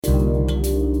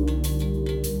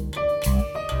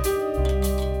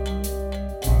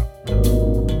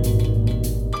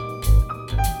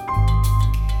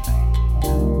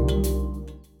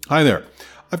Hi there.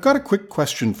 I've got a quick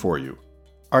question for you.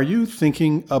 Are you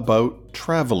thinking about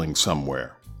traveling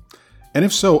somewhere? And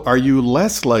if so, are you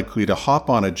less likely to hop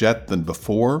on a jet than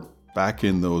before, back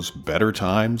in those better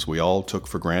times we all took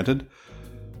for granted?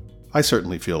 I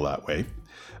certainly feel that way.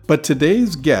 But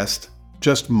today's guest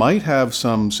just might have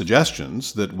some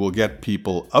suggestions that will get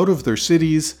people out of their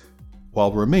cities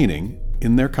while remaining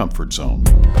in their comfort zone.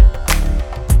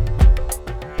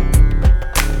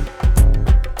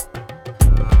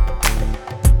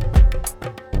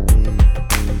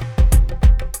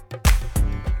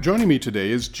 Joining me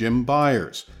today is Jim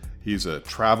Byers. He's a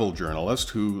travel journalist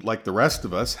who, like the rest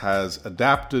of us, has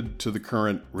adapted to the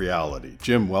current reality.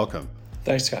 Jim, welcome.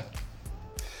 Thanks, Scott.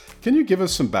 Can you give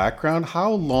us some background? How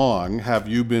long have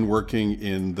you been working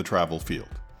in the travel field?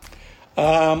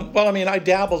 I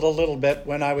dabbled a little bit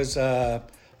when I was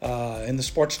in the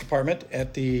sports department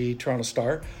at the Toronto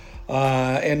Star.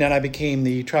 And then I became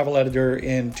the travel editor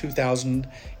in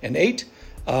 2008.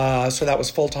 So that was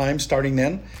full-time starting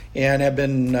then.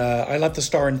 And I left the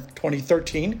Star in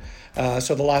 2013.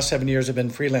 So the last 7 years I've been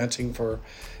freelancing for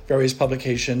various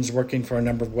publications, working for a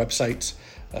number of websites,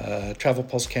 Travel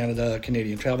Post Canada,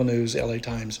 Canadian Travel News, LA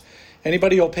Times.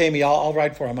 Anybody who'll pay me, I'll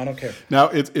write for them. I don't care. Now,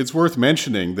 it's worth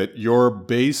mentioning that you're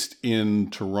based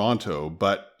in Toronto,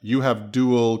 but you have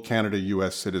dual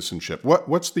Canada-U.S. citizenship.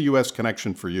 What's the U.S.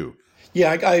 connection for you?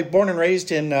 Yeah, I born and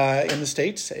raised in the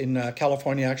States, in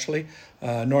California, actually,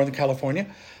 Northern California.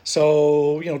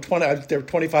 So, there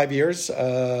 25 years,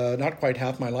 not quite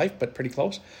half my life, but pretty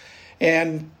close.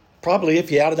 And probably if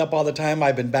you added up all the time,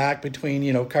 I've been back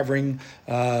between, covering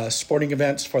sporting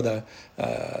events for the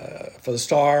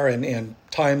Star and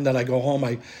time that I go home.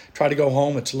 I try to go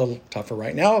home. It's a little tougher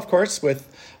right now, of course, with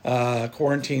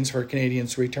quarantines for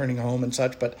Canadians returning home and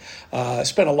such. But I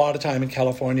spent a lot of time in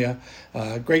California,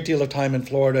 a great deal of time in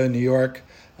Florida, New York,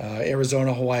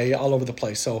 Arizona, Hawaii, all over the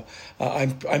place. So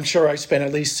I'm sure I spent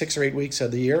at least 6 or 8 weeks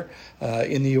of the year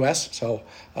in the U.S. So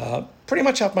pretty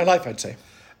much half my life, I'd say.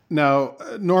 Now,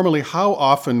 normally, how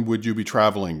often would you be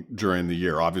traveling during the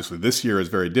year? Obviously, this year is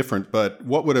very different, but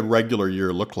what would a regular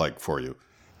year look like for you?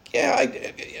 Yeah,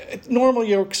 normal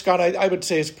year, Scott, I would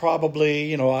say is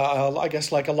probably, I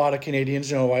guess like a lot of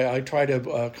Canadians, I try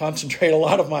to concentrate a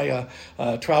lot of my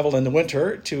travel in the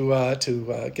winter to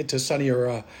get to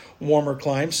sunnier, warmer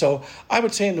climes. So I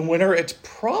would say in the winter, it's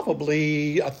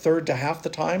probably a third to half the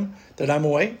time that I'm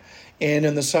away. And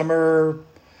in the summer,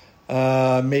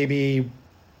 maybe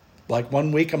like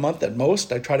 1 week a month at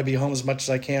most. I try to be home as much as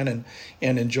I can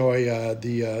and enjoy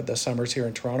the summers here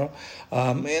in Toronto.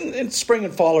 And spring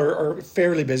and fall are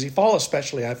fairly busy. Fall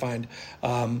especially, I find.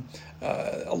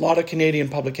 A lot of Canadian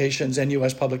publications and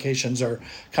U.S. publications are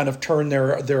kind of turn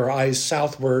their eyes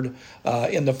southward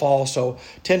in the fall, so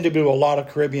tend to do a lot of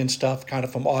Caribbean stuff kind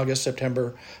of from August,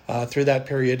 September through that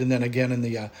period, and then again in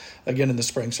the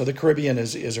spring. So the Caribbean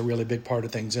is a really big part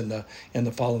of things in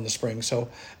the fall and the spring. So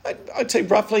I'd say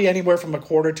roughly anywhere from a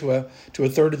quarter to a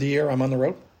third of the year I'm on the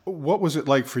road. What was it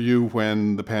like for you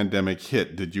when the pandemic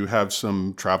hit? Did you have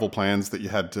some travel plans that you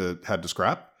had to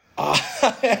scrap? I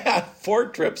had 4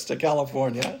 trips to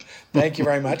California. Thank you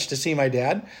very much to see my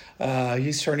dad.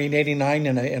 He's turning 89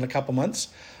 in a couple months.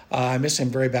 I miss him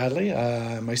very badly.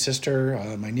 My sister,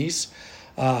 my niece.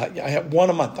 I had one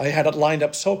a month. I had it lined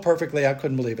up so perfectly, I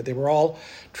couldn't believe it. They were all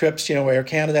trips. Air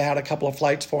Canada had a couple of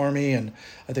flights for me, and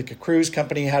I think a cruise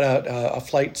company had a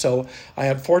flight. So I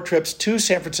had 4 trips to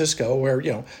San Francisco, where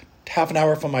half an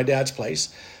hour from my dad's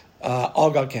place. All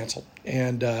got canceled,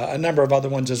 and a number of other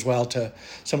ones as well to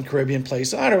some Caribbean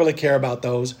places. I don't really care about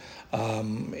those,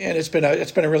 and it's been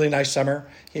a really nice summer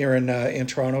here in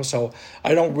Toronto. So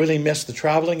I don't really miss the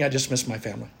traveling. I just miss my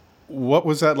family. What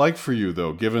was that like for you,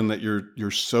 though, given that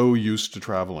you're so used to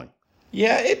traveling?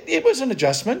 Yeah, it was an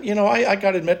adjustment. I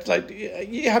got to admit, like,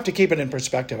 you have to keep it in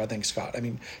perspective, I think, Scott. I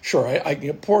mean, sure,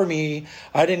 poor me.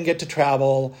 I didn't get to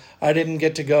travel. I didn't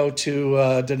get to go to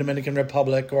the Dominican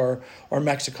Republic or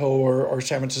Mexico or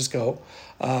San Francisco.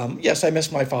 Yes, I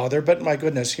miss my father, but my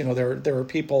goodness, there are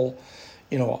people,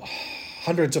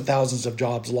 hundreds of thousands of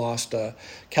jobs lost.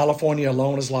 California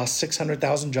alone has lost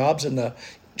 600,000 jobs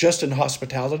just in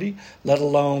hospitality, let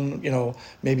alone,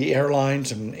 maybe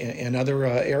airlines and other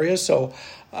areas. So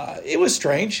It was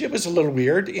strange. It was a little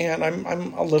weird, and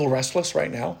I'm a little restless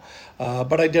right now.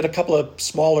 But I did a couple of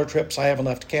smaller trips. I haven't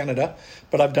left Canada,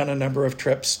 but I've done a number of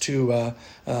trips to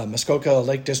Muskoka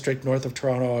Lake District, north of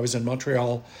Toronto. I was in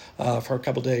Montreal for a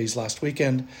couple of days last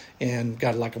weekend, and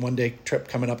got like a one-day trip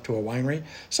coming up to a winery.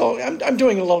 So I'm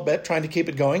doing a little bit, trying to keep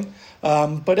it going.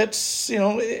 But it's,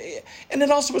 and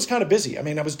it also was kind of busy. I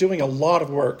mean, I was doing a lot of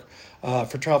work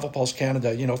for Travel Pulse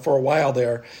Canada. For a while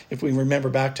there, if we remember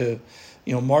back to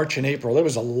March and April, there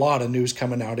was a lot of news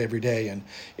coming out every day, and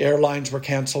airlines were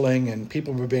canceling, and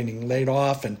people were being laid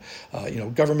off, and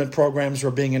government programs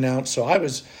were being announced. So I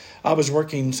was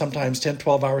working sometimes 10,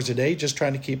 12 hours a day just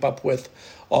trying to keep up with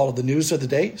all of the news of the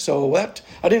day. So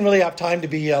I didn't really have time to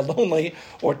be lonely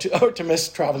or to miss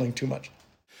traveling too much.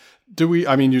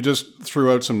 You just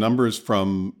threw out some numbers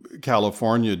from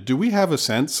California. Do we have a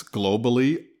sense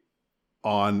globally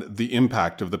on the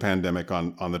impact of the pandemic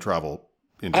on the travel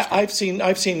industry?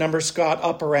 I've seen numbers, Scott,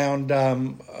 up around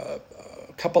a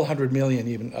couple 100 million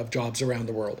even of jobs around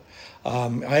the world.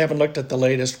 I haven't looked at the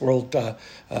latest World Travel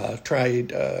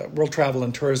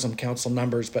and Tourism Council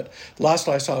numbers, but the last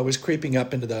I saw it was creeping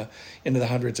up into the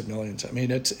hundreds of millions. I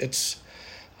mean, it's.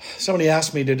 Somebody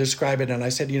asked me to describe it, and I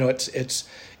said,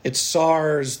 it's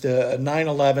SARS, the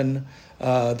 9/11,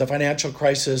 the financial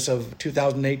crisis of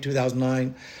 2008,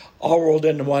 2009, all rolled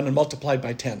into one and multiplied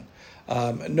by 10.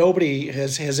 Nobody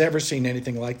has ever seen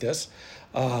anything like this.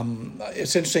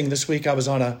 It's interesting. This week I was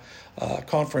on a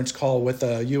conference call with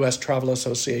the U.S. Travel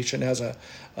Association as a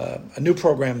new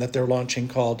program that they're launching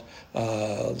called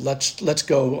Let's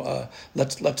Go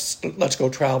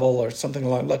Travel, or something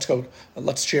along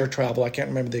Let's Share Travel. I can't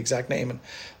remember the exact name. And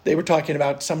they were talking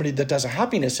about somebody that does a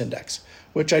happiness index,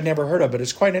 which I'd never heard of, but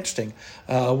it's quite interesting.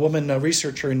 A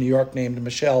researcher in New York named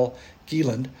Michelle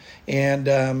Geeland,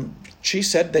 and she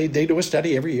said they do a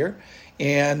study every year,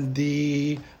 and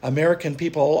the American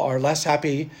people are less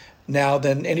happy now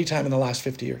than any time in the last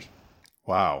 50 years.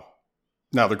 Wow.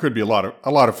 Now, there could be a lot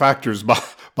of factors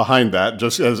behind that,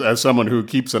 just as someone who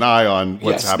keeps an eye on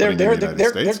what's happening in the United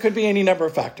States. There could be any number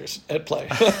of factors at play.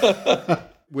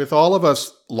 With all of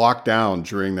us locked down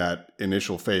during that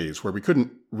initial phase where we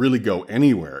couldn't really go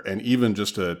anywhere, and even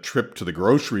just a trip to the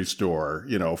grocery store,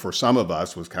 for some of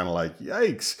us was kind of like,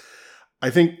 yikes. I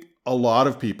think a lot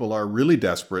of people are really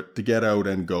desperate to get out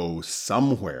and go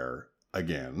somewhere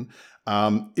again.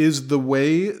 Is the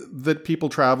way that people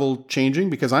travel changing?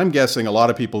 Because I'm guessing a lot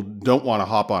of people don't want to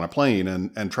hop on a plane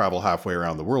and travel halfway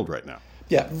around the world right now.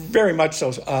 Yeah, very much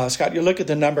so, Scott. You look at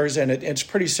the numbers, and it's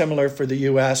pretty similar for the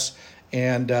U.S.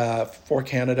 and for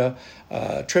Canada.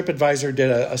 TripAdvisor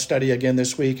did a study again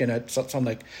this week, and it's something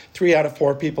like 3 out of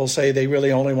 4 people say they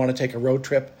really only want to take a road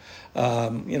trip.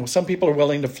 Some people are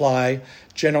willing to fly.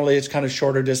 Generally, it's kind of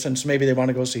shorter distance. Maybe they want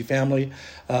to go see family.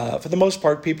 For the most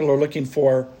part, people are looking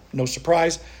for, no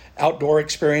surprise, outdoor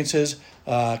experiences,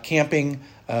 camping,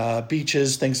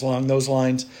 beaches, things along those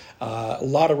lines. A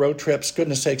lot of road trips.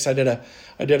 Goodness sakes, I did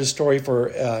a story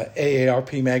for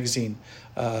AARP magazine,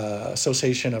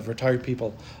 Association of Retired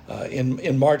People,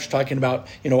 in March, talking about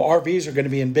RVs are going to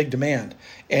be in big demand,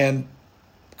 and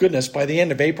goodness, by the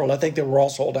end of April, I think they were all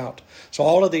sold out. So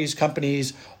all of these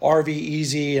companies, RV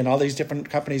Easy and all these different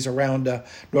companies around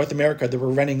North America that were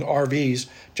renting RVs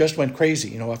just went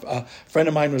crazy. A friend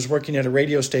of mine was working at a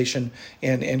radio station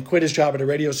and quit his job at a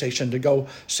radio station to go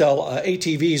sell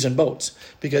ATVs and boats,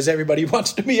 because everybody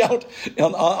wants to be out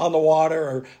on the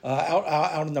water, or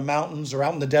out in the mountains, or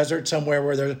out in the desert somewhere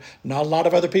where there's not a lot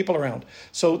of other people around.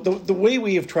 So the way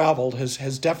we have traveled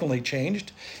has definitely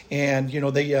changed. And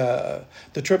the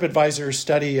TripAdvisor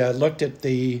study looked at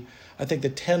the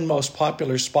 10 most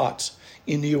popular spots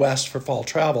in the U.S. for fall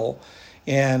travel,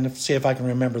 and see if I can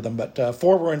remember them. But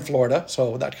 4 were in Florida,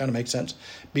 so that kind of makes sense.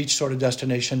 Beach sort of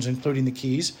destinations, including the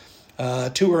Keys.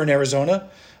 2 were in Arizona.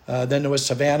 Then there was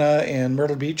Savannah and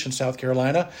Myrtle Beach in South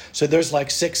Carolina. So there's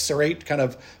like 6 or 8 kind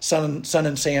of sun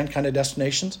and sand kind of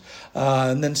destinations.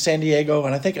 And then San Diego,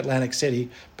 and I think Atlantic City,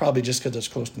 probably just because it's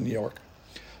close to New York.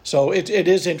 So it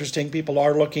is interesting. People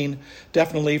are looking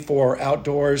definitely for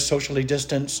outdoors, socially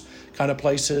distanced kind of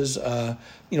places. The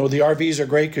RVs are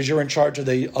great because you're in charge of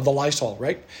the Lysol,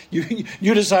 right?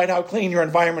 You decide how clean your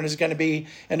environment is going to be,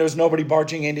 and there's nobody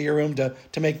barging into your room to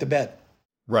make the bed.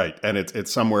 Right, and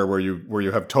it's somewhere where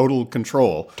you have total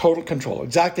control. Total control,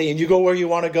 exactly. And you go where you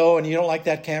want to go, and you don't like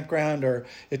that campground, or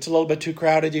it's a little bit too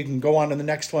crowded, you can go on to the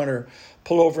next one, or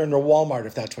pull over into Walmart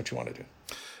if that's what you want to do.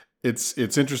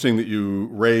 It's interesting that you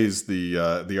raise the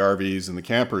RVs and the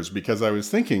campers, because I was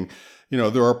thinking,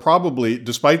 there are probably,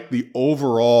 despite the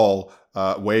overall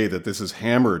way that this has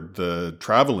hammered the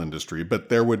travel industry, but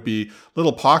there would be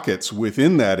little pockets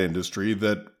within that industry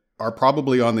that are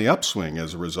probably on the upswing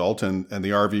as a result, and the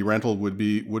RV rental would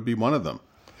be one of them.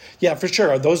 Yeah, for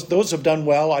sure. Those have done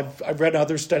well. I've read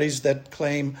other studies that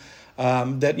claim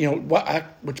that,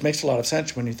 which makes a lot of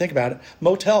sense when you think about it.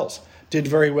 Motels have done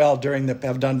very well during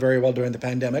the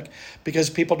pandemic because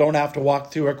people don't have to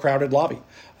walk through a crowded lobby.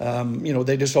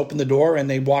 They just open the door and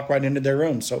they walk right into their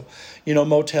room. So,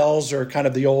 motels are kind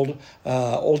of the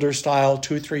older style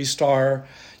 2-3 star.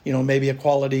 Maybe a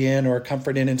Quality Inn or a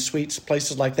Comfort Inn and Suites,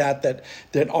 places like that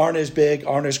aren't as big,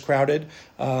 aren't as crowded.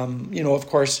 Of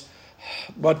course,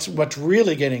 what's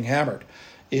really getting hammered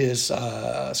is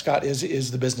Scott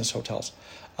is the business hotels.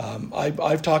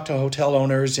 I've talked to hotel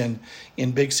owners in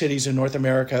big cities in North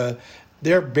America.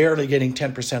 They're barely getting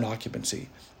 10% occupancy.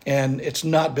 And it's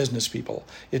not business people.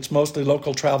 It's mostly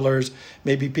local travelers,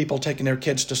 maybe people taking their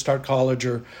kids to start college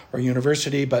or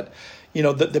university. But,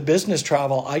 the business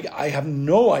travel, I have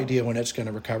no idea when it's going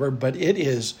to recover, but it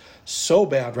is so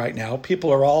bad right now.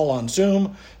 People are all on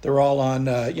Zoom. They're all on,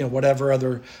 whatever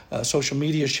other social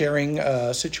media sharing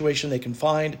situation they can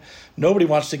find. Nobody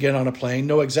wants to get on a plane.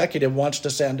 No executive wants to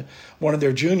send one of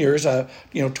their juniors,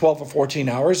 12 or 14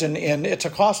 hours. And it's a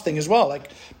cost thing as well. Like,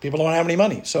 people don't have any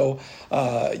money. So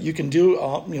you can do,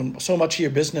 so much of your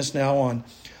business now on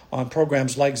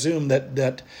programs like Zoom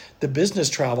that the business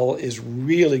travel is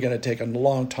really going to take a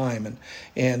long time,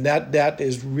 and that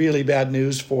is really bad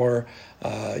news for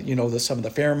some of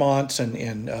the Fairmonts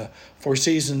and Four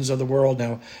Seasons of the world.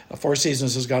 Now, Four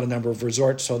Seasons has got a number of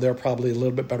resorts, so they're probably a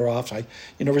little bit better off.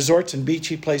 Resorts and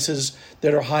beachy places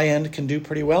that are high end can do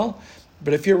pretty well.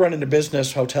 But if you're running a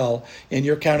business hotel and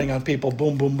you're counting on people,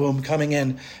 boom, boom, boom, coming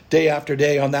in day after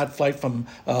day on that flight from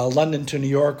London to New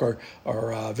York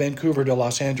or Vancouver to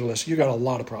Los Angeles, you got a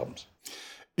lot of problems.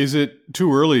 Is it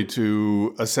too early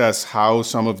to assess how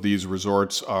some of these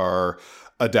resorts are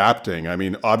adapting? I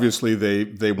mean, obviously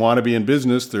they want to be in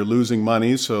business. They're losing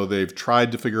money, so they've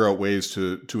tried to figure out ways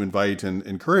to invite and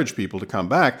encourage people to come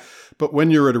back. But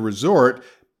when you're at a resort,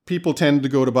 people tend to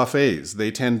go to buffets.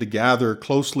 They tend to gather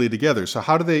closely together. So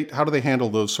how do they handle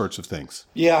those sorts of things?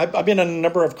 Yeah, I've been on a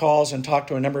number of calls and talked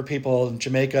to a number of people in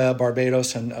Jamaica,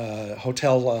 Barbados, and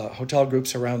hotel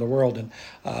groups around the world, and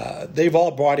they've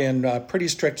all brought in pretty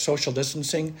strict social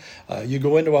distancing. You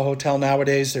go into a hotel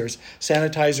nowadays, there's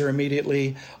sanitizer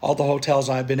immediately. All the hotels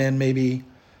I've been in, maybe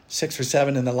 6 or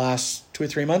 7 in the last 2 or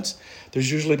 3 months, there's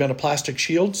usually been a plastic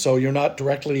shield, so you're not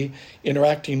directly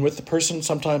interacting with the person.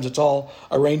 Sometimes it's all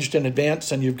arranged in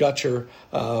advance, and you've got your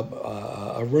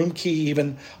a room key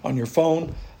even on your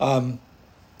phone.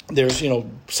 There's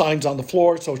signs on the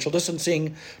floor, social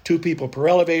distancing, 2 people per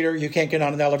elevator. You can't get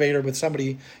on an elevator with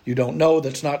somebody you don't know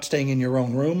that's not staying in your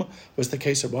own room. Was the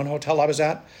case at one hotel I was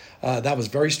at. That was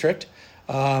very strict.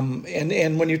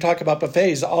 And when you talk about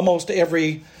buffets, almost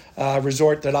every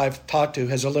resort that I've talked to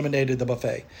has eliminated the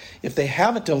buffet. If they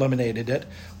haven't eliminated it,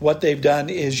 what they've done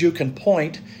is you can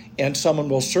point and someone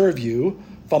will serve you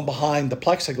from behind the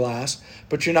plexiglass,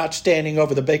 but you're not standing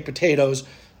over the baked potatoes,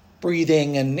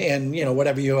 breathing and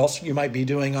whatever else you might be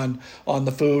doing on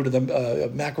the food or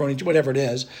the macaroni, whatever it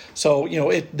is. So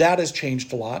that has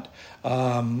changed a lot.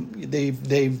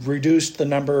 They've reduced the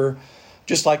number,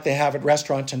 just like they have at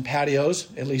restaurants and patios,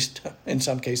 at least in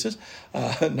some cases.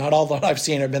 Not all that I've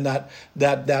seen have been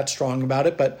that strong about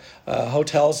it, but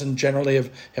hotels and generally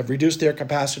have reduced their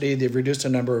capacity. They've reduced the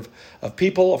number of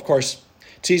people. Of course,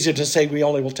 it's easier to say we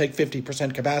only will take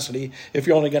 50% capacity if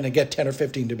you're only going to get 10 or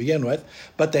 15 to begin with,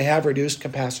 but they have reduced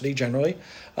capacity generally.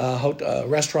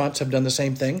 Restaurants have done the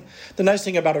same thing. The nice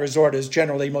thing about a resort is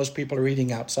generally most people are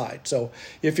eating outside. So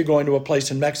if you're going to a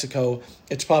place in Mexico,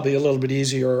 it's probably a little bit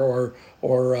easier, or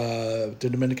the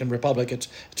Dominican Republic, it's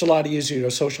a lot easier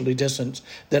to socially distance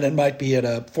than it might be at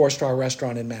a 4-star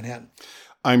restaurant in Manhattan.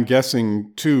 I'm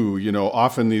guessing, too,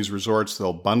 often these resorts,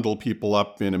 they'll bundle people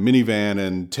up in a minivan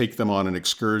and take them on an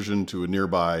excursion to a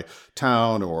nearby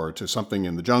town or to something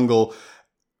in the jungle.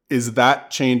 Is that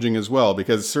changing as well?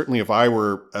 Because certainly if I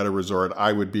were at a resort,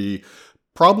 I would be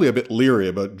probably a bit leery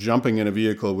about jumping in a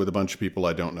vehicle with a bunch of people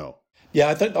I don't know. Yeah,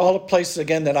 I think all the places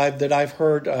again that I've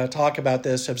heard talk about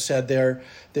this have said they're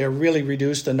really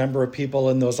reduced the number of people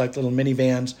in those like little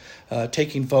minivans,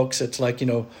 taking folks. It's like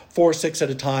 4 or 6 at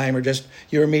a time, or just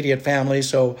your immediate family.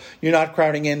 So you're not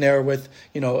crowding in there with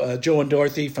Joe and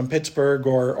Dorothy from Pittsburgh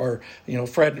or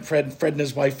Fred and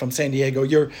his wife from San Diego.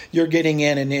 You're getting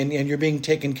in and you're being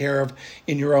taken care of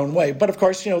in your own way. But of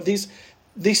course,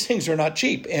 these things are not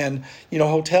cheap, and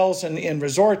hotels and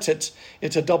resorts,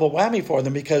 it's a double whammy for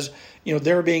them because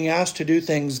they're being asked to do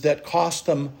things that cost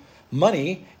them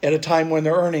money at a time when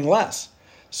they're earning less.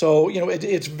 So,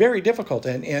 it's very difficult.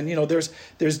 And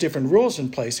there's different rules in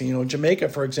place. Jamaica,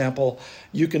 for example,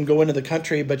 you can go into the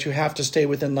country, but you have to stay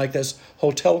within like this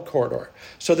hotel corridor.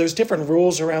 So there's different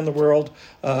rules around the world.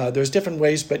 There's different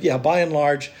ways. But yeah, by and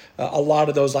large, a lot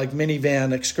of those like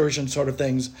minivan excursion sort of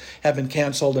things have been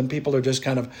canceled, and people are just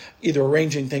kind of either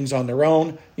arranging things on their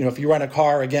own. If you rent a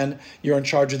car, again, you're in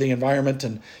charge of the environment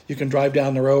and you can drive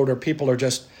down the road, or people are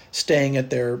just staying at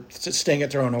their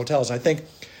own hotels. I think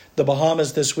the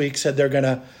Bahamas this week said they're going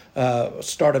to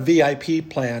start a VIP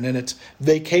plan, and it's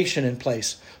vacation in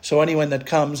place. So anyone that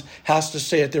comes has to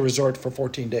stay at the resort for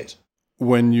 14 days.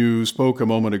 When you spoke a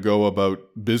moment ago about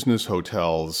business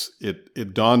hotels,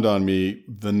 it dawned on me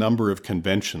the number of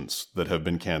conventions that have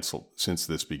been canceled since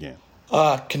this began.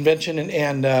 Convention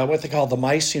and what they call the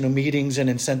MICE, meetings and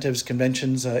incentives,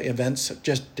 conventions, events,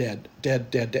 just dead.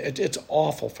 It's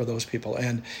awful for those people.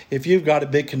 And if you've got a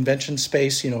big convention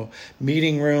space,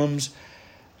 meeting rooms,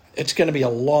 it's going to be a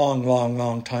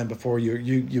long time before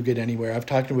you get anywhere. I've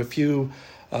talked to a few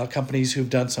companies who've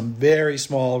done some very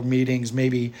small meetings,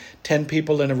 maybe 10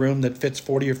 people in a room that fits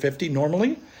 40 or 50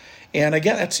 normally. And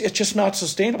again, it's just not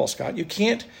sustainable, Scott. You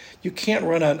can't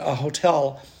run a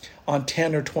hotel on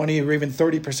 10 or 20 or even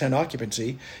 30%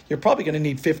 occupancy. You're probably going to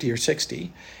need 50 or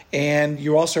 60. And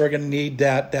you also are going to need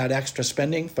that extra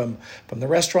spending from the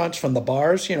restaurants, from the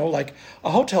bars. Like a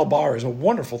hotel bar is a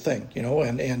wonderful thing,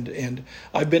 and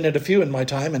I've been at a few in my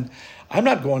time, and I'm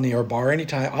not going near a bar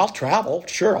anytime. I'll travel.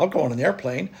 Sure, I'll go on an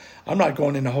airplane. I'm not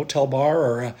going in a hotel bar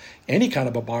or any kind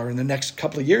of a bar in the next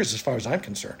couple of years as far as I'm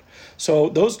concerned. So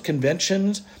those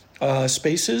conventions,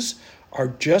 spaces, are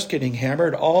just getting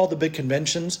hammered, all the big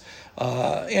conventions.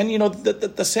 And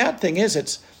the sad thing is,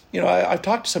 it's, I've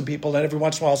talked to some people, and every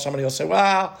once in a while somebody will say,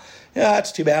 well, yeah,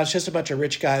 it's too bad. It's just a bunch of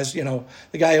rich guys. The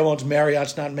guy who owns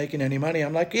Marriott's not making any money.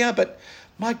 I'm like, yeah, but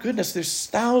my goodness, there's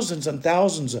thousands and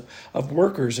thousands of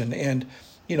workers and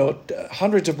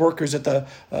hundreds of workers at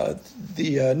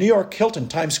the New York Hilton,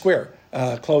 Times Square,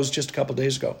 closed just a couple of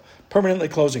days ago. Permanently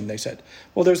closing, they said.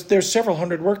 Well, there's several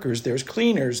hundred workers. There's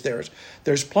cleaners, there's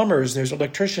plumbers, there's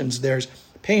electricians, there's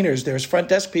painters, there's front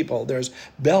desk people, there's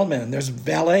bellmen, there's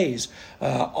valets.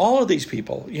 All of these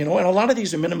people, and a lot of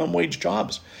these are minimum wage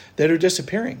jobs that are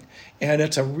disappearing. And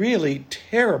it's a really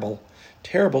terrible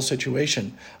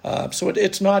situation. So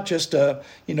it's not just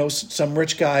some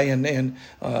rich guy in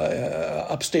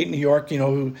upstate New York,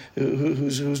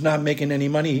 who's not making any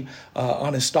money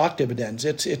on his stock dividends.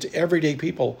 It's everyday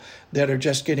people that are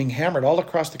just getting hammered all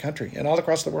across the country and all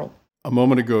across the world. A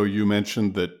moment ago, you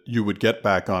mentioned that you would get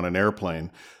back on an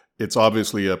airplane. It's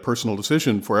obviously a personal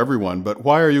decision for everyone, but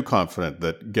why are you confident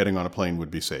that getting on a plane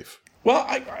would be safe? Well,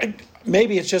 I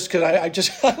maybe it's just because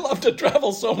I love to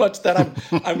travel so much that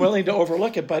I'm willing to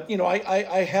overlook it. But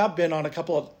I have been on a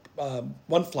couple of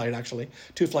one flight, actually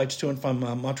 2 flights to and from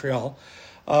Montreal.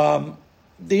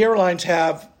 The airlines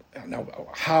have,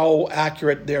 how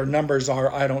accurate their numbers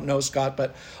are, I don't know, Scott.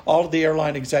 But all of the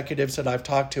airline executives that I've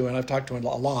talked to, and I've talked to a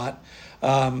lot,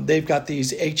 they've got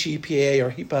these HEPA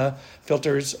or HEPA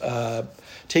filters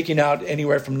taking out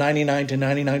anywhere from 99 to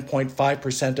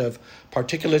 99.5% of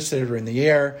particulates that are in the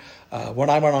air. When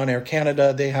I went on Air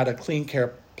Canada, they had a Clean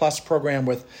Care Plus program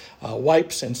with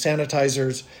wipes and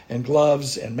sanitizers and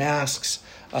gloves and masks.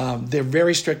 They're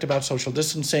very strict about social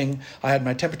distancing. I had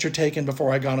my temperature taken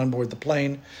before I got on board the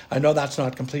plane. I know that's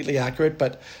not completely accurate,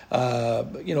 but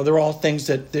they're all things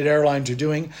that airlines are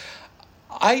doing.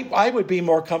 I would be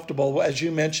more comfortable, as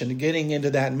you mentioned, getting into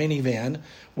that minivan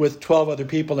with 12 other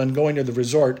people and going to the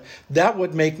resort. That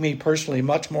would make me personally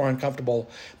much more uncomfortable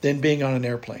than being on an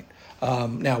airplane.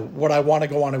 Now, would I want to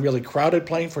go on a really crowded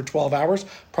plane for 12 hours?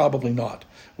 Probably not.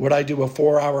 Would I do a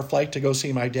 4-hour flight to go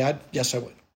see my dad? Yes, I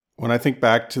would. When I think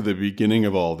back to the beginning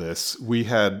of all this, we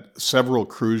had several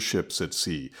cruise ships at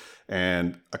sea,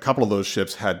 and a couple of those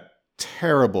ships had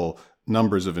terrible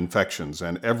numbers of infections.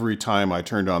 And every time I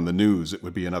turned on the news, it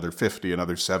would be another 50,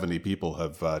 another 70 people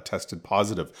have tested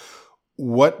positive.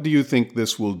 What do you think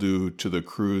this will do to the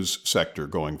cruise sector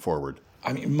going forward?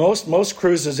 I mean, most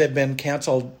cruises have been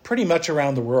canceled pretty much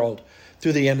around the world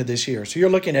through the end of this year. So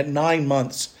you're looking at 9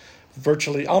 months,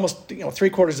 virtually almost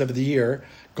 3/4 of the year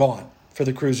gone for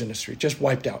the cruise industry, just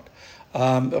wiped out.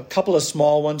 A couple of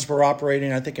small ones were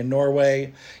operating, I think, in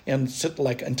Norway and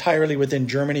like entirely within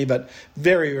Germany, but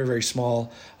very, very, very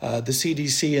small. The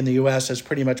CDC in the U.S. has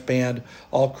pretty much banned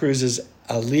all cruises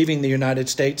leaving the United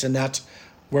States, and that's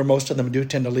where most of them do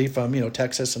tend to leave from,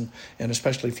 Texas and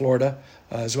especially Florida,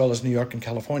 as well as New York and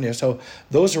California. So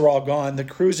those are all gone. The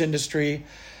cruise industry,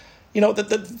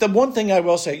 The one thing I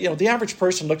will say, the average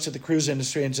person looks at the cruise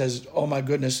industry and says, "Oh my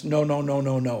goodness, no, no, no,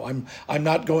 no, no. I'm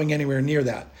not going anywhere near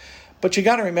that." But you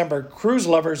got to remember, cruise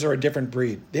lovers are a different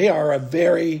breed. They are a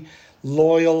very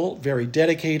loyal, very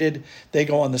dedicated. They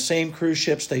go on the same cruise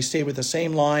ships. They stay with the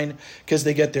same line because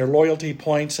they get their loyalty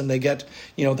points and they get,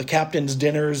 the captain's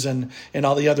dinners and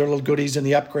all the other little goodies and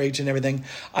the upgrades and everything.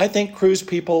 I think cruise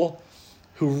people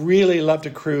who really love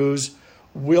to cruise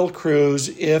will cruise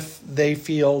if they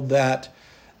feel that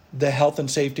the health and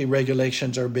safety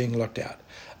regulations are being looked at.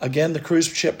 Again, the cruise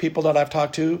ship people that I've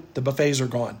talked to, the buffets are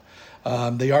gone.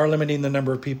 They are limiting the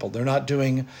number of people. They're not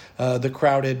doing the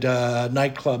crowded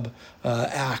nightclub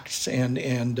acts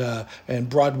and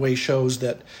Broadway shows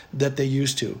that they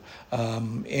used to.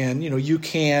 You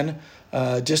can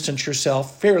distance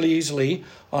yourself fairly easily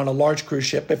on a large cruise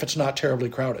ship if it's not terribly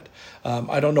crowded.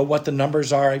 I don't know what the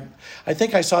numbers are. I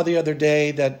think I saw the other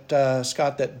day that,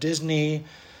 Scott, that Disney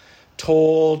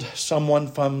told someone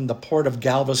from the port of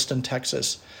Galveston,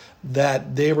 Texas,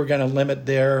 that they were going to limit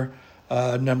their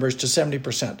numbers to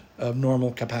 70% of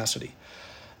normal capacity.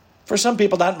 For some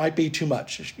people, that might be too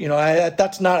much.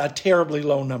 That's not a terribly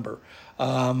low number.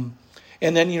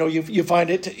 And then, you find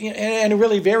it, and it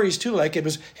really varies too. Like it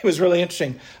was really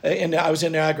interesting. And I was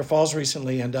in Niagara Falls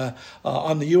recently, and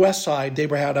on the U.S. side, they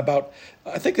were at about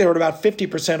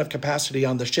 50% of capacity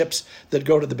on the ships that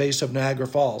go to the base of Niagara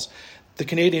Falls. The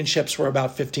Canadian ships were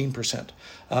about 15%.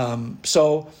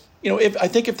 I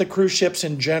think if the cruise ships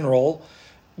in general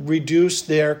reduce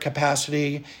their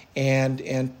capacity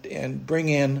and bring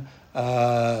in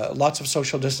lots of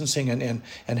social distancing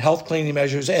and health cleaning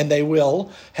measures, and they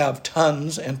will have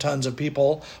tons and tons of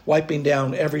people wiping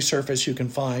down every surface you can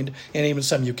find, and even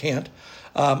some you can't.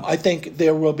 I think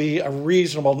there will be a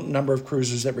reasonable number of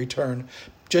cruisers that return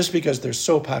just because they're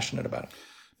so passionate about it.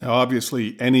 Now,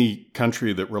 obviously, any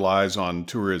country that relies on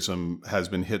tourism has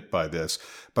been hit by this,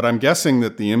 but I'm guessing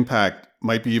that the impact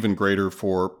might be even greater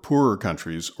for poorer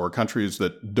countries or countries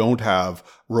that don't have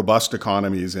robust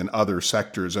economies in other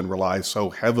sectors and rely so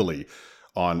heavily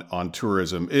on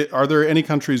tourism. Are there any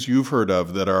countries you've heard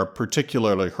of that are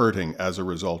particularly hurting as a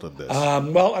result of this?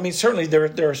 Certainly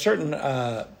there are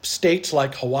certain states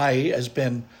like Hawaii has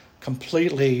been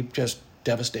completely just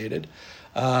devastated.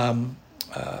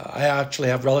 I actually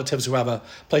have relatives who have a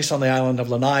place on the island of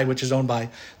Lanai, which is owned by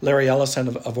Larry Ellison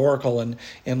of Oracle. And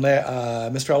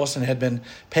Mr. Ellison had been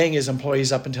paying his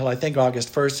employees up until, I think,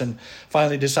 August 1st, and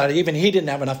finally decided even he didn't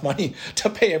have enough money to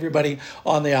pay everybody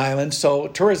on the island. So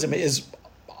tourism is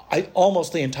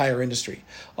almost the entire industry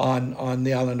on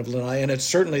the island of Lanai, and it's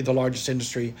certainly the largest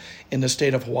industry in the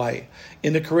state of Hawaii.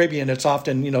 In the Caribbean, it's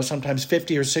often, sometimes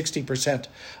 50 or 60%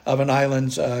 of an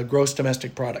island's gross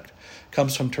domestic product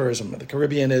comes from tourism. The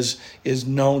Caribbean is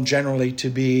known generally to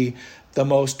be the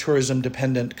most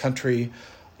tourism-dependent country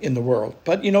in the world.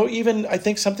 But, even I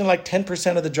think something like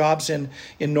 10% of the jobs in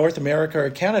North America or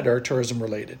Canada are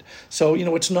tourism-related. So,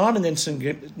 it's not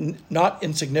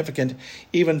insignificant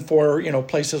even for,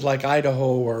 places like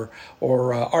Idaho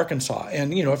or Arkansas.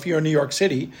 And, if you're in New York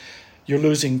City, you're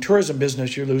losing tourism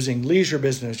business, you're losing leisure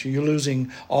business, you're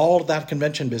losing all of that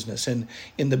convention business in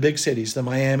the big cities, the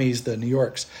Miamis, the New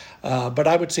Yorks. But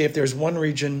I would say if there's one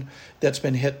region that's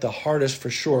been hit the hardest for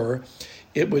sure,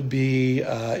 it would be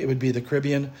the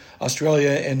Caribbean. Australia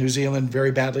and New Zealand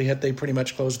very badly hit. They pretty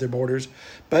much closed their borders.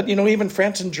 But, even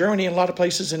France and Germany and a lot of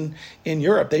places in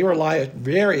Europe, they rely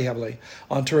very heavily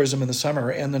on tourism in the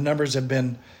summer, and the numbers have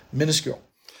been minuscule.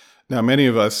 Now, many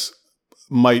of us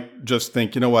might just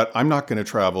think, I'm not going to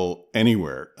travel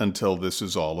anywhere until this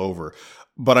is all over.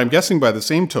 But I'm guessing by the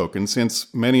same token,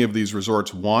 since many of these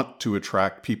resorts want to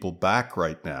attract people back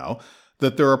right now,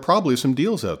 that there are probably some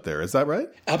deals out there. Is that right?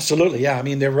 Absolutely, yeah.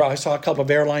 I saw a couple of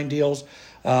airline deals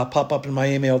pop up in my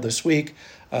email this week.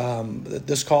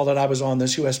 This call that I was on,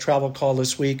 this U.S. travel call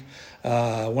this week,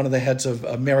 one of the heads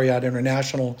of Marriott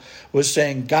International was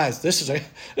saying, guys, this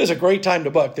is a great time to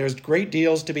book. There's great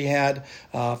deals to be had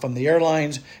from the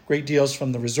airlines, great deals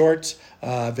from the resorts,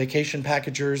 vacation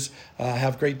packagers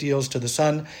have great deals to the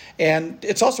sun. And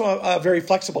it's also a very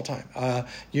flexible time.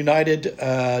 United,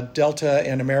 Delta,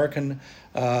 and American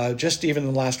just even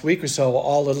in the last week or so,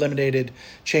 all eliminated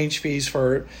change fees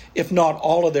for, if not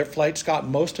all of their flights, got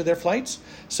most of their flights.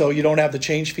 So you don't have the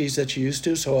change fees that you used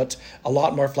to, so it's a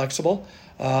lot more flexible.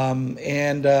 And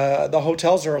the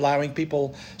hotels are allowing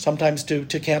people sometimes to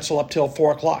cancel up till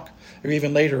 4 o'clock or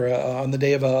even later on the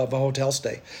day of a hotel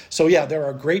stay. So yeah, there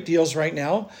are great deals right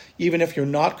now. Even if you're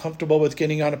not comfortable with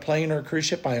getting on a plane or a cruise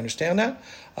ship, I understand that.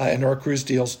 And there are cruise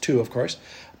deals too, of course.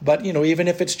 But, even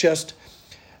if it's just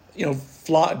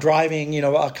driving,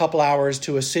 a couple hours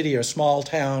to a city or small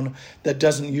town that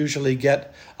doesn't usually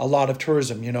get a lot of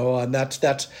tourism, and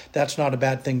that's not a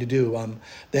bad thing to do.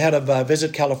 The head of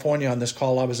Visit California on this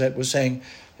call I was at was saying,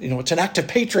 it's an act of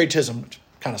patriotism,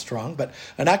 kind of strong, but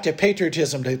an act of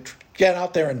patriotism to get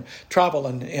out there and travel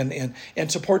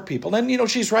and support people. And,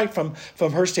 she's right from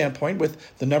her standpoint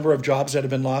with the number of jobs that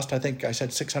have been lost. I think I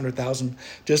said 600,000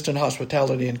 just in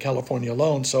hospitality in California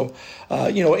alone. So,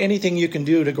 anything you can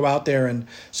do to go out there and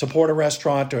support a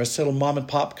restaurant or a little mom and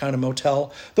pop kind of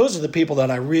motel, those are the people that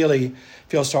I really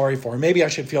feel sorry for. Maybe I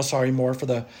should feel sorry more for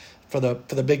the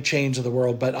big chains of the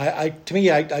world, but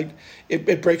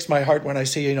it breaks my heart when I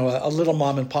see a little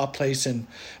mom and pop place in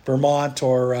Vermont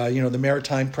or the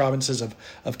maritime provinces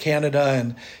of Canada,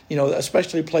 and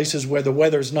especially places where the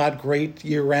weather's not great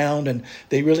year round and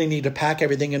they really need to pack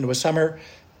everything into a summer.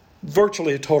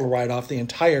 Virtually a total write-off the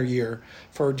entire year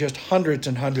for just hundreds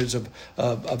and hundreds of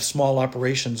small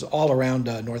operations all around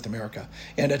North America,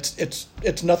 and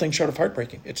it's nothing short of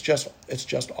heartbreaking. It's just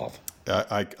awful.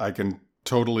 I can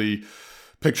totally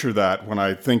picture that when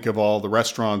I think of all the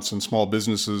restaurants and small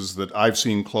businesses that I've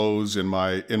seen close in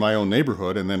my own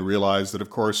neighborhood, and then realize that, of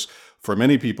course, for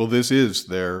many people, this is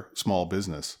their small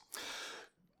business.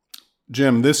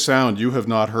 Jim, this sound you have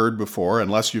not heard before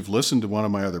unless you've listened to one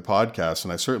of my other podcasts,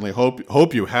 and I certainly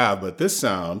hope you have, but this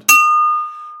sound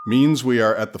means we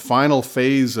are at the final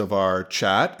phase of our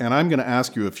chat, and I'm going to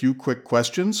ask you a few quick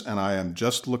questions, and I am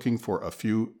just looking for a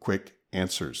few quick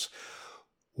answers.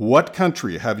 What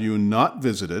country have you not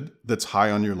visited that's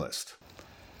high on your list?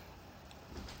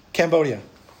 Cambodia.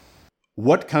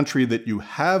 What country that you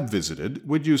have visited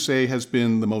would you say has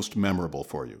been the most memorable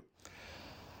for you?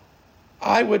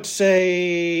 I would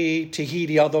say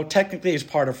Tahiti, although technically it's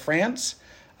part of France.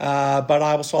 But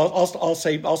I'll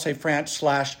say France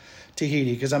 /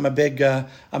 Tahiti because I'm a big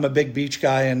beach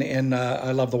guy and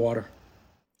I love the water.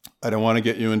 I don't want to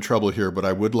get you in trouble here, but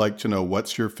I would like to know,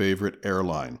 what's your favorite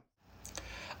airline?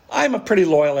 I'm a pretty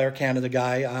loyal Air Canada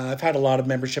guy. I've had a lot of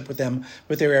membership with them,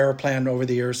 with their Aeroplan over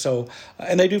the years. So,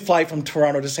 and they do fly from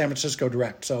Toronto to San Francisco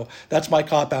direct. So that's my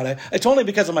cop-out. It's only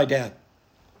because of my dad.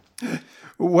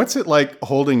 What's it like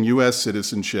holding U.S.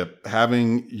 citizenship,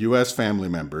 having U.S. family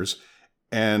members,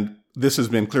 and this has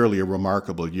been clearly a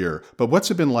remarkable year, but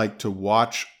what's it been like to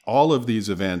watch all of these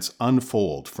events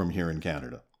unfold from here in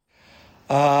Canada?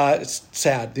 It's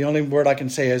sad. The only word I can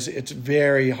say is it's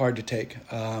very hard to take.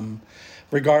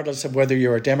 Regardless of whether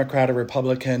you're a Democrat or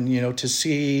Republican, to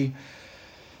see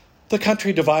the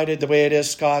country divided the way it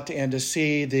is, Scott, and to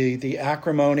see the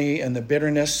acrimony and the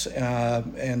bitterness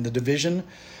and the division,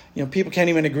 people can't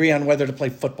even agree on whether to play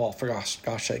football, for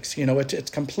gosh sakes. It's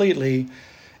completely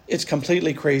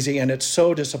crazy, and it's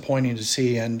so disappointing to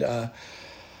see. And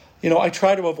I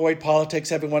try to avoid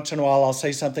politics. Every once in a while I'll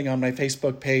say something on my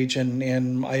Facebook page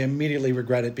and I immediately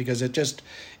regret it because it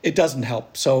doesn't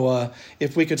help. So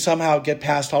if we could somehow get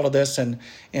past all of this and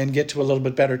get to a little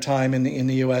bit better time in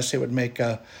the U.S., it would make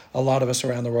a lot of us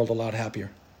around the world a lot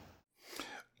happier.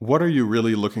 What are you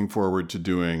really looking forward to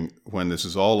doing when this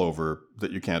is all over that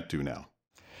you can't do now?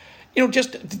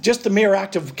 Just the mere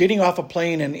act of getting off a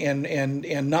plane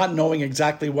and not knowing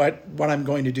exactly what I'm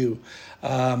going to do.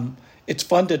 It's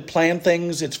fun to plan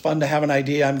things. It's fun to have an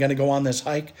idea. I'm going to go on this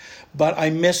hike. But I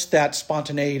miss that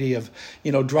spontaneity of,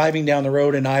 driving down the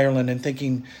road in Ireland and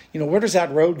thinking, where does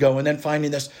that road go? And then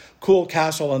finding this cool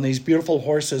castle and these beautiful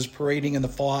horses parading in the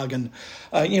fog. And,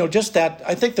 just that,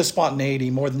 I think the spontaneity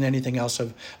more than anything else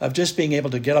of just being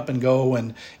able to get up and go.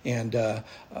 And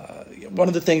one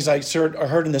of the things I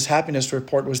heard in this happiness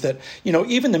report was that,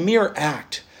 even the mere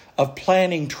act of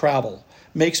planning travel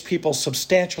makes people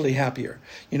substantially happier.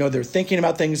 They're thinking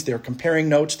about things, they're comparing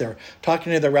notes, they're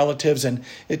talking to their relatives, and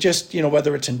it just,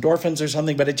 whether it's endorphins or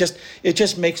something, but it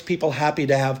just makes people happy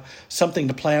to have something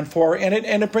to plan for, and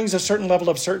it brings a certain level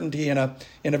of certainty in a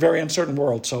very uncertain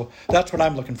world. So that's what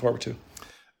I'm looking forward to.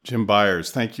 Jim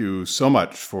Byers, thank you so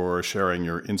much for sharing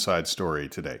your inside story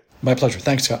today. My pleasure.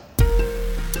 Thanks, Scott.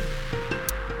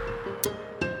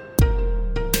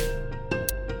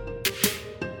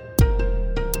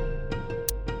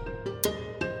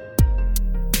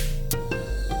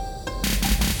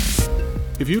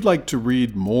 If you'd like to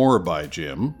read more by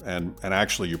Jim, and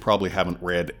actually you probably haven't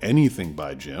read anything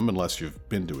by Jim unless you've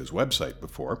been to his website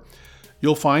before,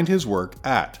 you'll find his work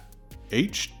at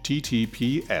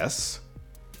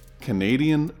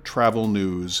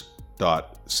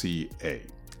https://canadiantravelnews.ca.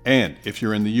 And if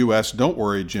you're in the US, don't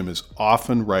worry, Jim is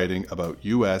often writing about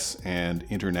US and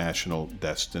international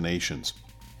destinations.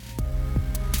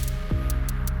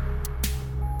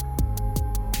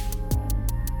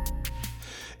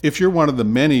 If you're one of the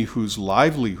many whose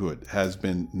livelihood has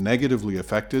been negatively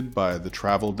affected by the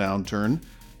travel downturn,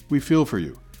 we feel for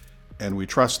you, and we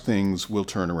trust things will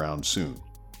turn around soon.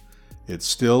 It's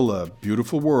still a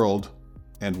beautiful world,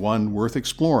 and one worth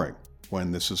exploring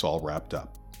when this is all wrapped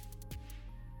up.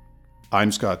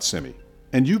 I'm Scott Simi,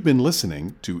 and you've been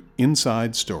listening to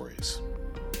Inside Stories.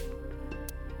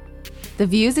 The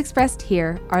views expressed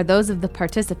here are those of the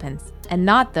participants and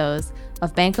not those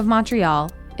of Bank of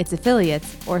Montreal, its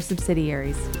affiliates, or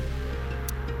subsidiaries.